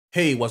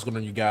Hey, what's going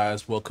on, you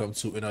guys? Welcome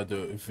to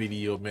another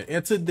video, man.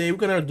 And today we're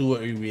gonna do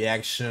a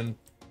reaction.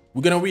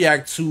 We're gonna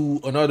react to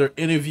another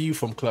interview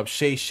from Club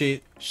Shay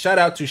Shay. Shout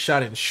out to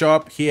Shot and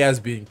Sharp. He has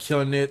been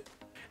killing it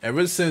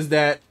ever since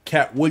that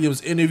Cat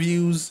Williams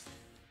interviews.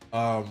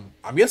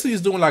 I'm guessing he's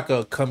doing like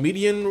a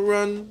comedian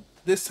run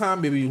this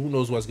time. Maybe who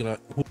knows what's gonna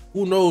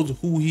who knows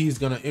who he's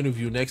gonna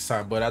interview next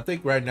time. But I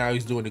think right now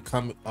he's doing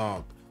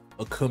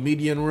a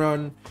comedian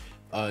run.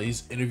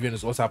 He's interviewing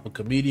all type of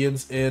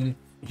comedians, and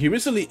he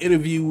recently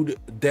interviewed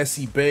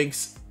Desi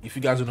Banks. If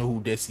you guys don't know who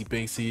Desi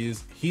Banks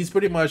is, he's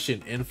pretty much an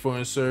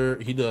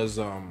influencer. He does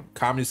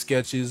comedy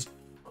sketches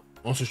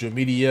on social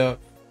media.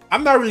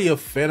 I'm not really a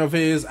fan of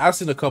his. I've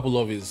seen a couple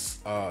of his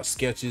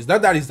sketches.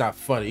 Not that he's not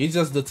funny. He's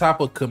just the type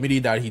of comedy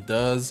that he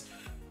does.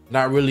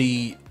 Not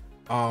really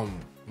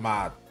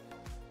my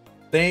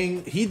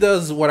thing. He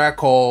does what I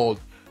call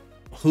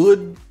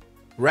hood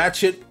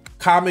ratchet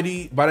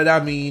comedy. By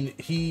that I mean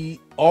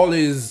all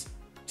his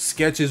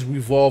sketches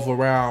revolve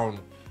around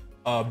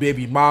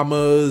baby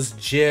mamas,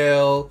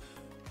 jail,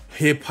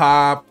 hip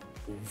hop,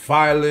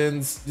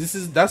 violence.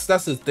 That's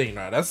the thing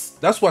now.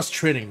 That's what's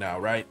trending now,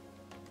 right?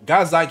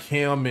 Guys like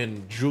him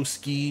and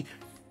Drewski,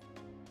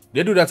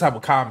 they do that type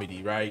of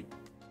comedy, right?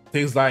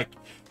 Things like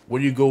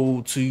when you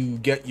go to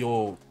get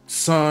your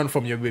son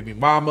from your baby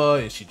mama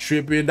and she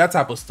tripping, that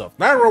type of stuff.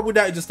 Not wrong with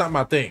that, it's just not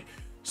my thing.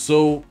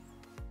 So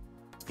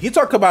he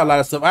talked about a lot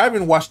of stuff. I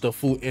haven't watched the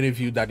full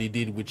interview that he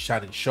did with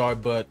Shot and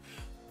Sharp, but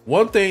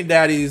one thing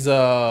that is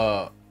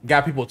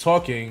got people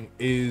talking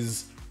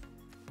is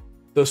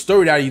the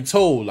story that he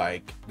told,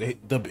 like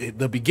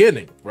the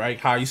beginning, right?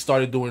 How he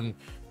started doing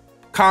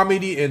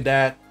comedy, and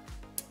that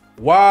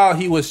while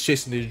he was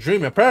chasing his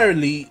dream,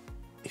 apparently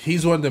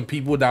he's one of them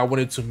people that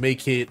wanted to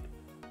make it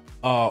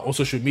on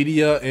social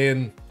media.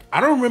 And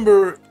I don't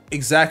remember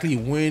exactly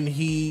when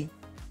he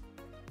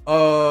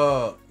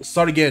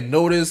started getting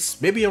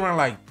noticed. Maybe around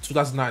like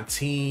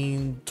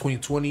 2019,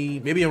 2020,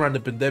 maybe around the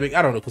pandemic.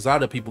 I don't know, because a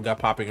lot of people got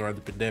popping around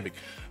the pandemic.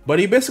 But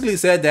he basically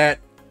said that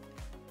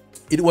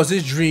it was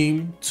his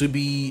dream to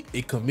be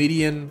a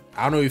comedian.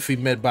 I don't know if he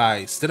met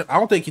by stand-up. I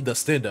don't think he does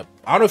stand-up.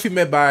 I don't know if he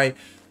met by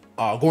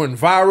going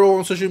viral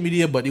on social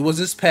media, but it was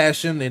his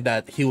passion and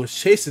that he was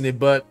chasing it.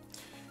 But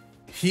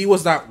he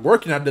was not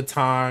working at the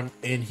time,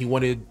 and he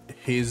wanted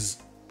his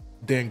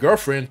then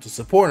girlfriend to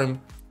support him.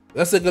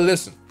 Let's take a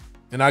listen,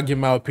 and I'll give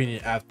my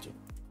opinion after.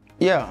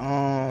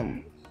 Yeah,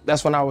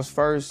 that's when I was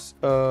first,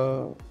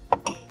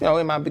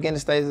 in my beginning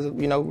stages,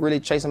 really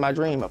chasing my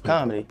dream of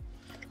comedy.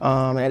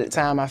 And at the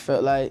time, I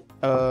felt like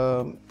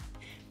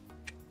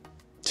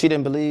she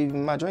didn't believe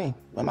in my dream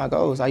and my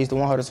goals. I used to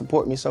want her to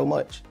support me so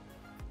much.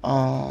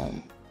 I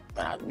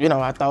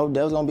thought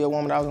there was gonna be a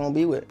woman that I was gonna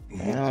be with. You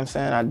know what I'm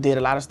saying? I did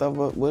a lot of stuff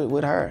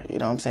with her. You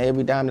know what I'm saying?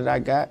 Every dime that I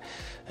got,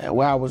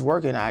 where I was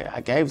working,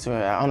 I gave it to her.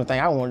 The only thing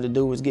I wanted to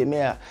do was get me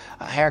a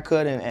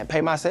haircut and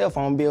pay my cell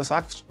phone bill so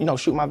I could,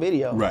 shoot my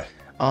video. Right.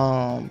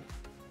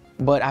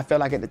 But I felt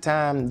like at the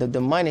time,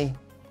 the money,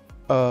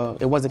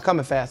 it wasn't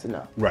coming fast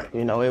enough. Right.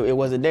 It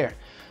wasn't there.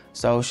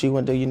 So she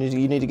went to, you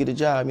need to get a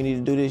job, you need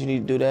to do this, you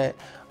need to do that.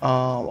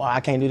 Well, I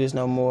can't do this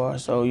no more,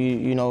 so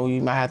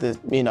you might have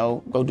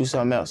to, go do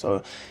something else.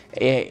 So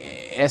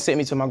it sent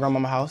me to my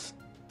grandmama's house.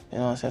 You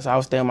know what I'm saying? So I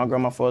was staying with my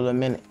grandma for a little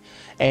minute.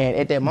 And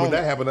at that moment— But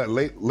that happened at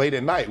late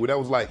at night, where that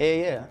was like—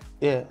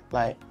 Yeah,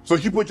 like— So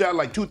she put you out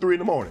like 2, 3 in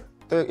the morning?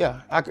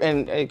 Yeah,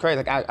 and crazy,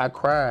 like I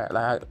cried,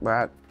 like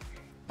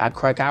I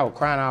cried, I was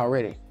crying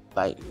already.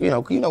 Like,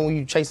 when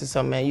you chasing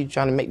something, man, you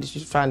trying to make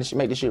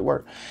this shit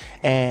work.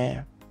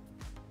 And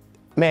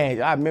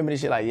man, I remember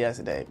this shit like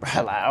yesterday,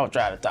 bro. Like, I was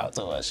trying to talk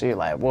to her. She was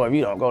like, boy, if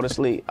you don't go to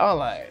sleep. I was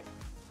like,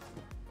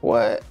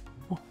 what?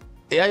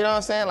 Yeah, you know what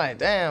I'm saying? Like,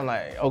 damn,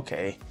 like,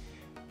 okay.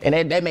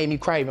 And that made me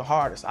cry even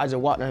harder. So I just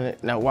walked in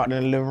the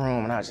living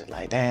room, and I was just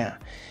like, damn,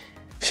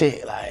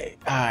 shit, like,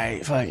 all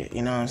right, fuck it.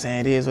 You know what I'm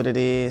saying? It is what it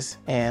is.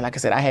 And like I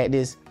said, I had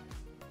this—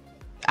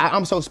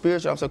 I'm so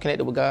spiritual, I'm so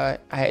connected with God.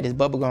 I had this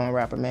bubblegum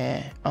rapper,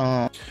 man.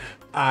 All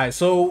right,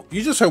 so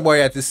you just heard what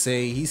he had to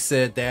say. He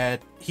said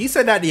that he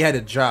had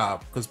a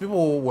job, because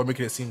people were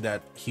making it seem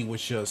that he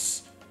was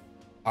just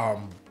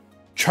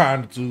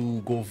trying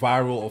to go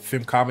viral or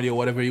film comedy or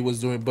whatever he was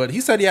doing. But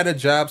he said he had a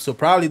job, so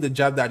probably the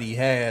job that he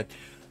had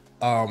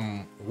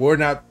was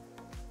not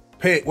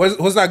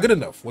good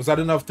enough. Was not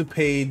enough to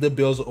pay the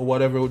bills or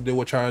whatever they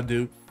were trying to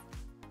do.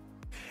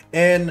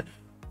 And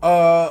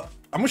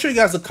I'm gonna show you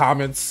guys the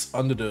comments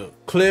under the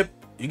clip.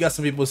 You got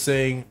some people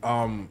saying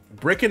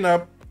breaking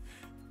up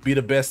be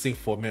the best thing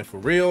for men for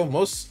real.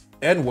 Most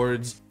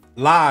N-words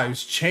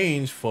lives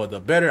changed for the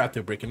better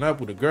after breaking up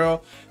with a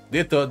girl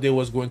they thought they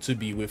was going to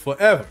be with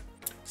forever.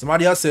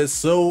 Somebody else says,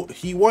 so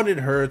he wanted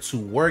her to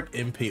work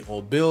and pay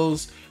all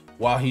bills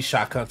while he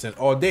shot content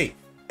all day.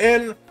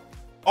 And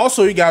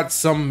also you got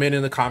some men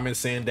in the comments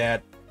saying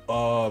that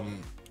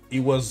he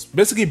was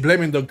basically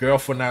blaming the girl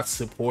for not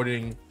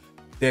supporting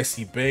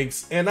Desi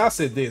Banks. And I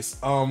said this,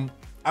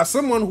 as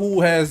someone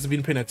who has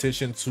been paying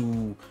attention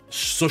to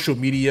social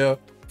media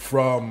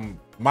from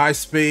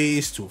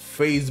MySpace to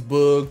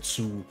Facebook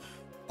to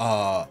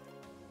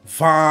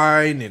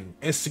Vine and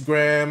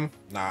Instagram,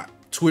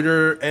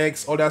 Twitter,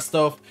 X, all that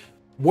stuff.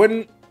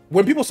 When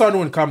people started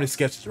doing comedy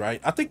sketches,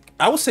 right? I think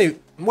I would say,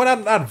 well,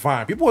 not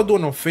Vine. People were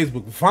doing it on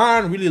Facebook.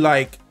 Vine really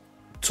like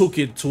took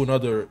it to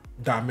another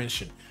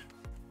dimension.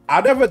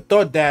 I never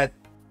thought that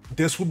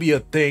this would be a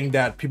thing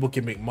that people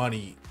can make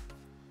money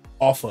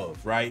off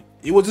of, right?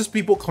 It was just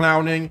people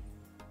clowning,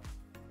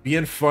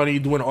 being funny,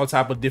 doing all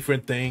type of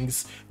different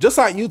things, just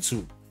like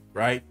YouTube,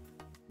 right?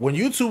 When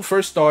YouTube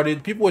first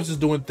started, people were just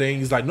doing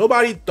things like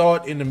nobody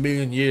thought in a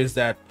million years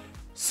that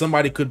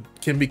somebody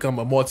can become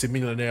a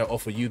multimillionaire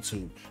off of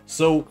YouTube.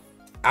 So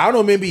I don't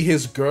know, maybe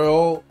his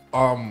girl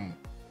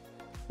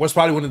was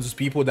probably one of those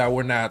people that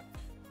were not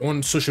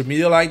on social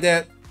media like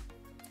that,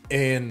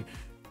 and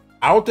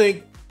I don't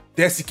think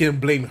Desi can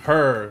blame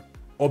her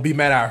or be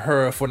mad at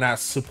her for not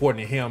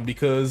supporting him,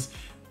 because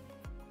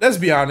let's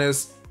be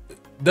honest,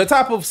 the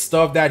type of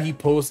stuff that he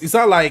posts, it's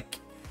not like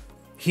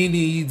he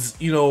needs,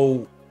 you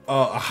know,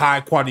 a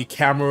high quality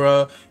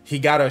camera. He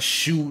gotta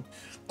shoot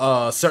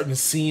a certain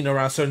scene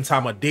around a certain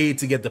time of day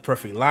to get the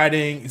perfect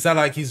lighting. It's not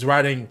like he's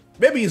writing,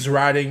 maybe he's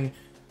writing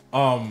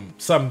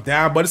something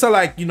down, but it's not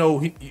like, you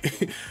know,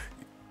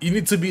 you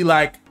need to be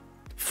like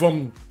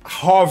from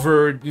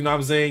Harvard, you know what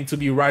I'm saying, to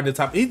be writing the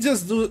top. He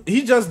just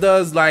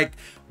does like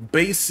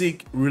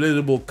basic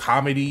relatable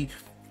comedy.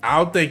 I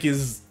don't think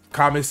his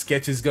comic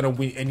sketch is gonna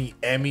win any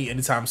Emmy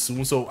anytime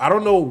soon. So I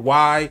don't know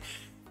why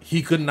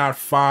he could not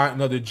find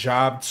another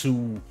job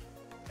to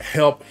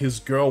help his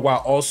girl while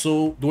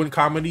also doing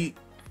comedy.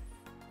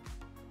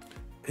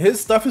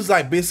 His stuff is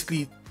like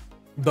basically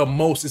the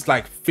most, it's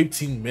like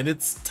 15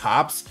 minutes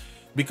tops,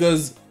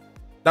 because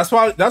that's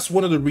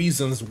one of the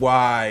reasons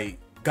why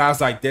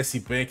guys like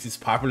Desi Banks is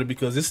popular,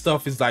 because this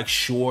stuff is like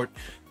short,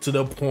 to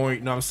the point,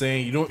 you know what I'm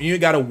saying? You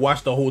ain't gotta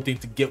watch the whole thing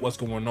to get what's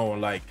going on.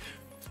 Like,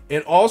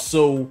 and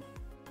also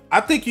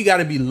I think you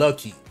gotta be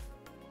lucky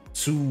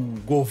to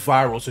go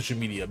viral on social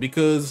media,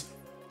 because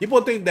people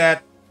think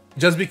that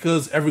just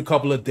because every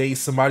couple of days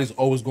somebody's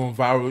always going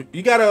viral.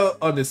 You gotta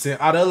understand,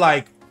 out of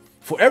like,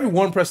 for every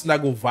one person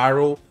that go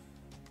viral,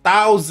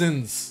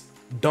 thousands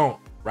don't,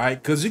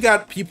 right? Because you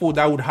got people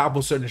that would have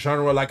a certain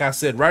genre. Like I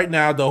said, right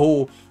now the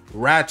whole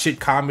ratchet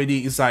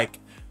comedy is like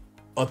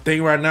a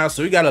thing right now,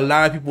 so you got a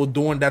lot of people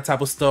doing that type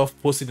of stuff,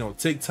 posting it on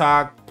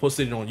TikTok,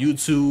 posting it on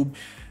YouTube,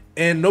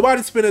 and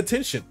nobody's paying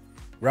attention,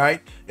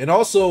 right? And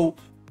also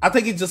I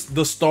think it's just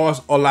the stars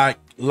are like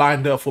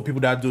lined up for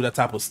people that do that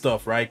type of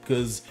stuff, right?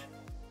 Because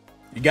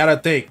you gotta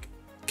think,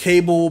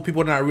 cable,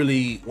 people are not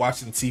really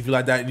watching TV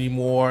like that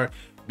anymore,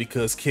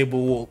 because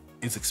cable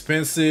is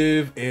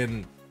expensive.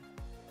 And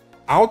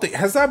I don't think,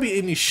 has there been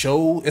any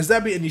show on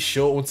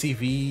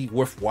TV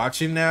worth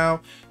watching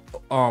now?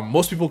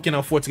 Most people can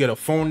afford to get a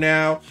phone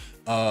now,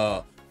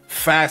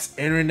 fast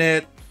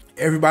internet,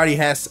 everybody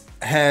has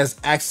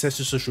access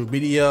to social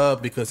media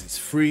because it's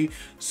free.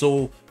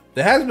 So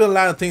there has been a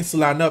lot of things to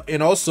line up.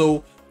 And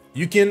also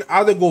you can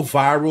either go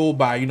viral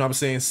by, you know what I'm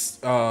saying,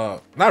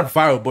 not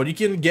viral, but you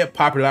can get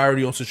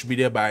popularity on social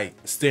media by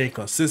staying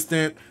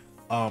consistent,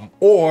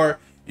 or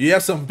you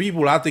have some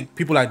people, I think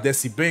people like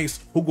Desi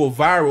Banks, who go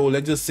viral.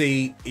 Let's just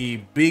say a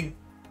big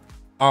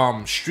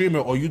streamer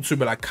or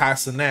YouTuber like Kai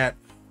Cenat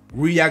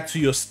react to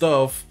your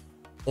stuff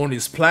on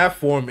his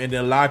platform, and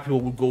then a lot of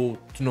people will go,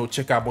 you know,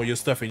 check out more your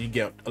stuff, and you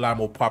get a lot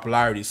more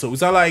popularity. So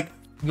it's not like,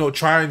 you know,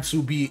 trying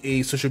to be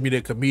a social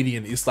media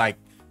comedian, it's like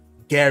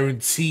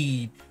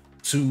guaranteed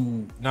to, you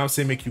know what I'm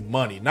saying, make you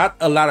money. Not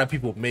a lot of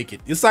people make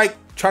it. It's like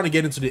trying to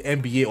get into the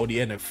NBA or the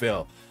NFL. You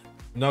know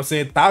what I'm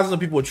saying? Thousands of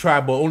people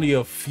try, but only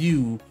a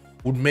few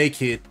would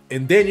make it.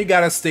 And then you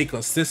gotta stay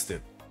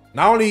consistent.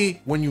 Not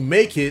only when you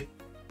make it,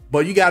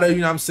 but you gotta, you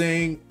know what I'm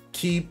saying,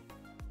 keep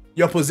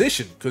your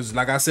position. Because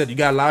like I said, you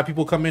got a lot of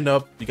people coming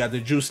up. You got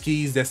the Juice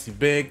Keys, Desi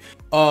Big,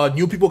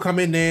 new people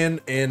coming in,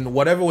 and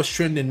whatever was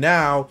trending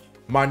now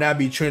might not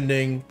be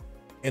trending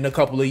in a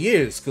couple of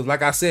years. Because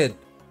like I said,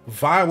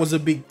 Vine was a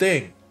big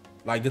thing.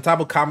 Like the type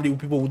of comedy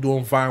people were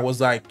doing Vine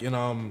was like, you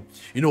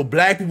know,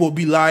 black people would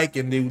be like,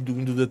 and they would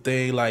do the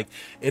thing, like,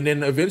 and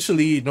then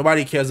eventually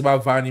nobody cares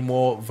about Vine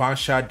anymore. Vine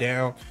shut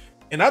down,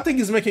 and I think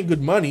he's making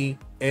good money.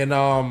 And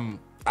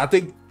I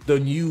think the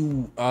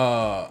new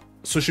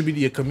social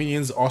media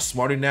comedians are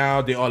smarter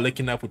now. They are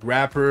linking up with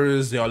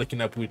rappers, they are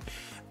linking up with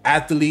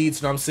athletes,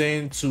 you know what I'm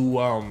saying,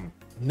 to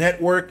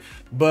network.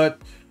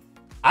 But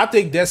I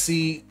think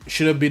Desi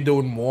should have been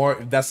doing more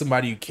if that's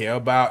somebody you care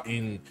about.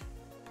 And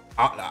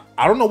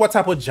I don't know what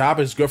type of job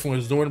his girlfriend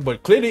was doing,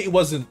 but clearly it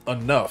wasn't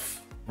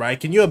enough, right?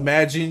 Can you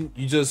imagine,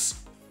 you just,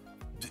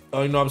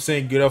 you know what I'm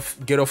saying, get off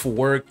of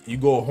work, you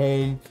go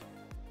home,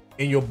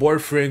 and your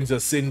boyfriend's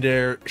just sitting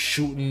there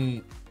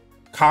shooting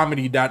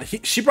comedy that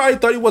she probably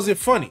thought it wasn't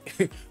funny.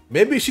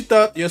 Maybe she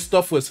thought your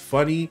stuff was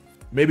funny.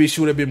 Maybe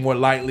she would have been more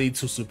likely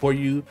to support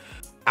you.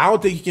 I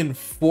don't think you can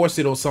force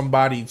it on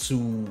somebody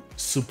to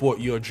support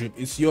your dream.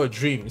 It's your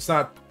dream. It's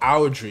not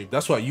our dream.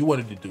 That's what you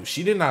wanted to do.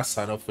 She did not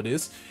sign up for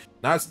this.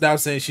 Not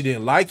saying she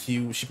didn't like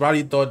you. She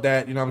probably thought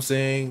that, you know what I'm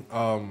saying,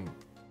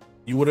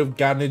 you would have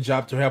gotten a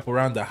job to help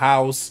around the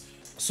house.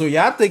 So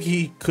yeah, I think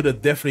he could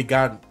have definitely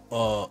gotten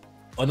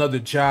another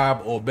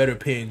job or better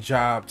paying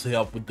job to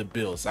help with the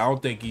bills. I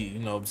don't think he, you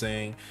know what I'm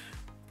saying?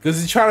 Because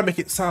he's trying to make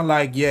it sound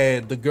like, yeah,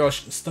 the girl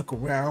should have stuck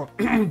around.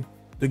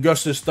 The girl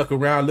should have stuck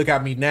around. Look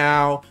at me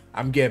now.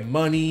 I'm getting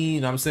money.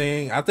 You know what I'm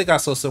saying? I think I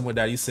saw somewhere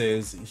that he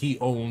says he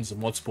owns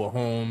multiple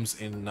homes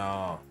and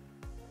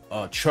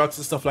trucks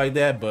and stuff like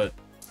that. But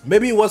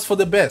maybe it was for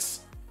the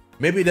best.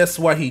 Maybe that's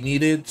what he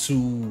needed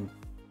to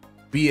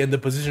be in the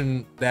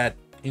position that,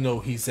 you know,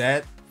 he's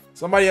at.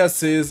 Somebody else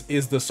says,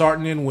 is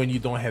disheartening when you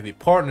don't have a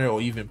partner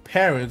or even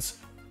parents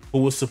who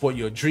will support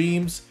your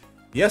dreams.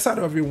 Yes, I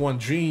know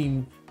everyone's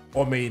dream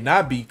or may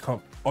not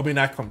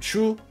come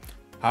true.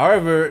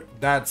 However,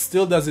 that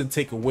still doesn't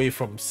take away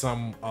from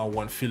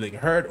someone feeling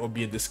hurt or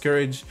being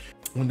discouraged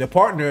when their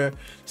partner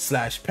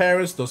 /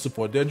 parents don't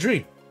support their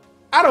dream.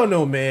 I don't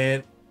know,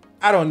 man.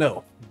 I don't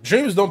know.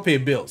 Dreams don't pay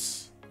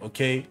bills.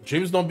 Okay,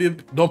 dreams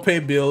don't pay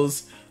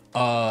bills.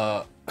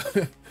 I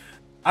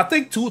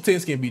think two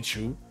things can be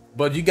true,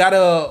 but you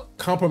gotta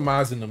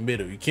compromise in the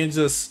middle. You can't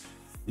just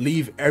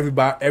leave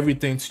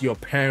everything to your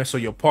parents or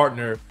your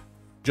partner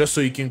just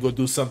so you can go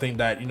do something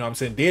that, you know what I'm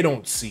saying, they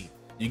don't see.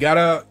 You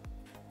gotta,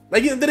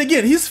 like, then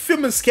again, he's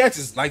filming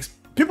sketches. Like,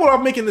 people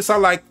are making this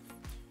sound like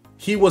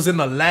he was in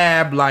the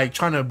lab, like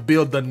trying to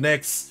build the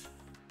next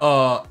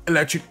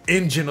electric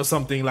engine or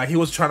something. Like he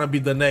was trying to be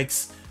the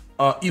next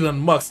Elon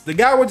Musk. The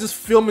guy was just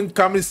filming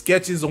comedy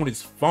sketches on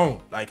his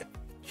phone. Like,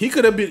 he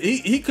could have been,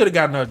 he could have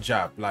gotten a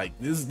job. Like,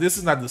 this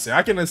is not the same.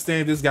 I can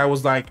understand this guy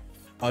was like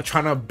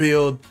trying to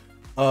build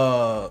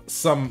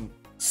some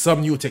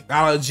new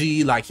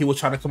technology. Like, he was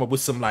trying to come up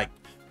with some like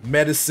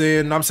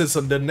medicine. I'm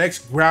saying the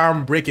next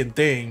groundbreaking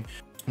thing.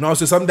 You know,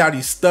 so something that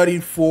he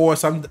studied for,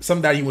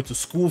 something that he went to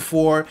school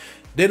for.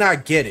 Then I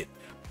get it.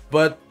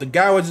 But the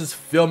guy was just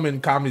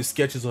filming comedy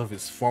sketches of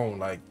his phone.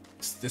 Like,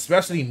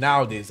 especially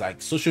nowadays,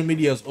 like social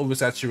media is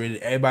oversaturated.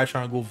 Everybody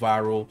trying to go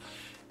viral.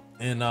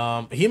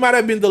 And he might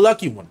have been the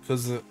lucky one,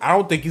 because I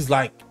don't think he's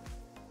like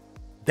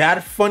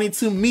that funny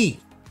to me.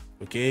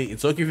 Okay,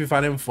 it's okay if you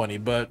find him funny,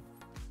 but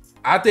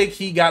I think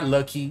he got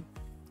lucky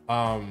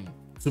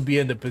to be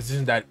in the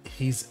position that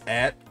he's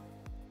at,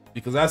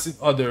 because I see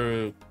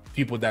other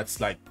people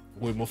that's like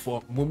way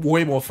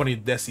more funny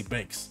than Desi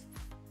Banks.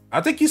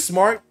 I think he's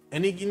smart,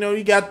 and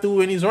he got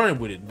through and he's running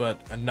with it.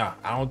 But nah,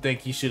 I don't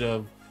think he should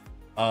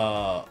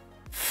have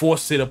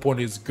forced it upon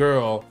his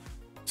girl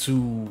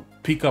to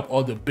pick up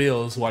all the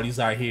bills while he's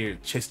out here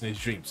chasing his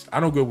dreams. I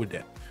don't go with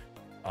that.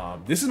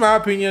 This is my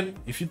opinion.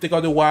 If you think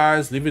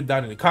otherwise, leave it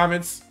down in the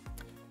comments,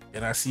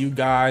 and I see you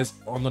guys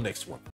on the next one.